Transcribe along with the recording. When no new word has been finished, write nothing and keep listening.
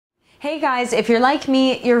Hey guys, if you're like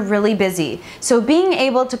me, you're really busy. So being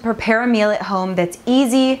able to prepare a meal at home that's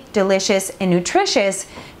easy, delicious, and nutritious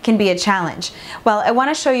can be a challenge. Well, I want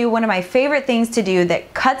to show you one of my favorite things to do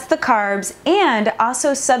that cuts the carbs and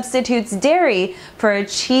also substitutes dairy for a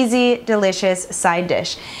cheesy, delicious side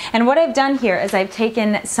dish. And what I've done here is I've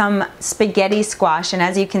taken some spaghetti squash, and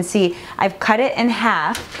as you can see, I've cut it in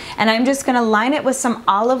half, and I'm just going to line it with some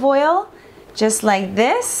olive oil, just like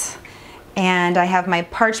this. And I have my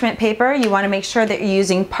parchment paper. You want to make sure that you're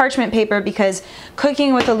using parchment paper because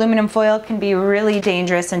cooking with aluminum foil can be really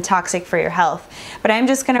dangerous and toxic for your health. But I'm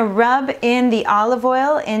just going to rub in the olive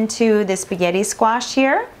oil into the spaghetti squash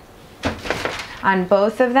here on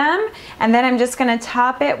both of them. And then I'm just going to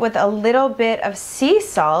top it with a little bit of sea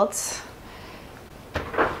salt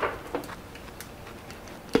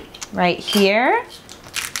right here.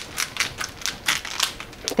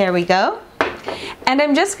 There we go. And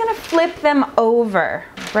I'm just going to flip them over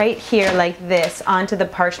right here like this onto the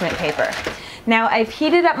parchment paper. Now I've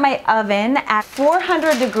heated up my oven at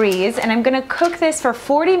 400 degrees and I'm going to cook this for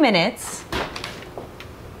 40 minutes.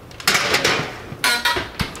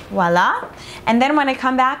 Voila. And then when I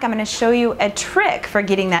come back, I'm going to show you a trick for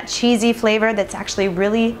getting that cheesy flavor that's actually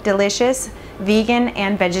really delicious, vegan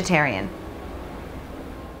and vegetarian.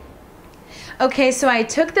 Okay, so I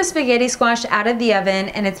took the spaghetti squash out of the oven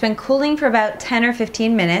and it's been cooling for about 10 or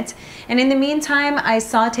 15 minutes. And in the meantime, I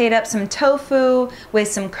sauteed up some tofu with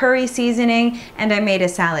some curry seasoning and I made a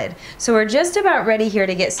salad. So we're just about ready here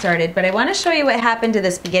to get started, but I want to show you what happened to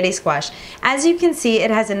the spaghetti squash. As you can see,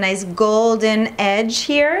 it has a nice golden edge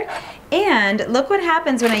here. And look what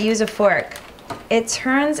happens when I use a fork. It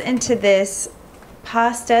turns into this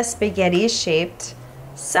pasta spaghetti shaped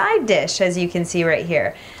side dish, as you can see right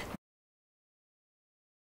here.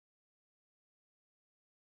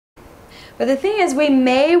 But the thing is, we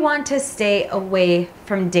may want to stay away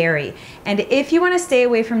from dairy. And if you want to stay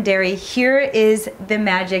away from dairy, here is the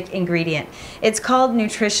magic ingredient. It's called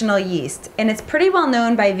nutritional yeast. And it's pretty well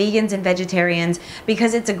known by vegans and vegetarians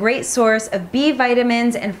because it's a great source of B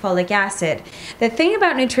vitamins and folic acid. The thing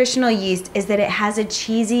about nutritional yeast is that it has a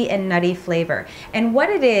cheesy and nutty flavor. And what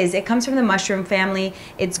it is, it comes from the mushroom family.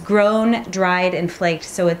 It's grown, dried, and flaked.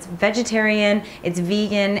 So it's vegetarian, it's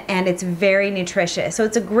vegan, and it's very nutritious. So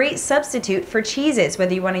it's a great substitute for cheeses,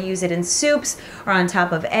 whether you want to use it in soups or on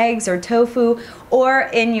top of eggs or tofu or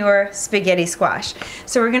in your spaghetti squash.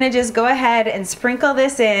 So we're going to just go ahead and sprinkle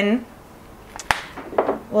this in.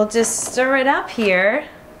 We'll just stir it up here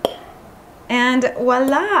and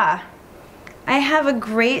voila! I have a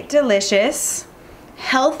great, delicious,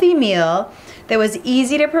 healthy meal that was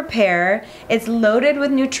easy to prepare. It's loaded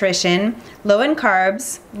with nutrition, low in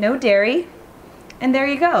carbs, no dairy, and there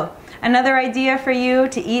you go. Another idea for you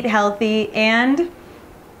to eat healthy and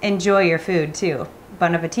enjoy your food too.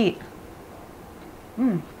 Bon appetit.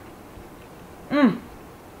 Mmm. Mmm.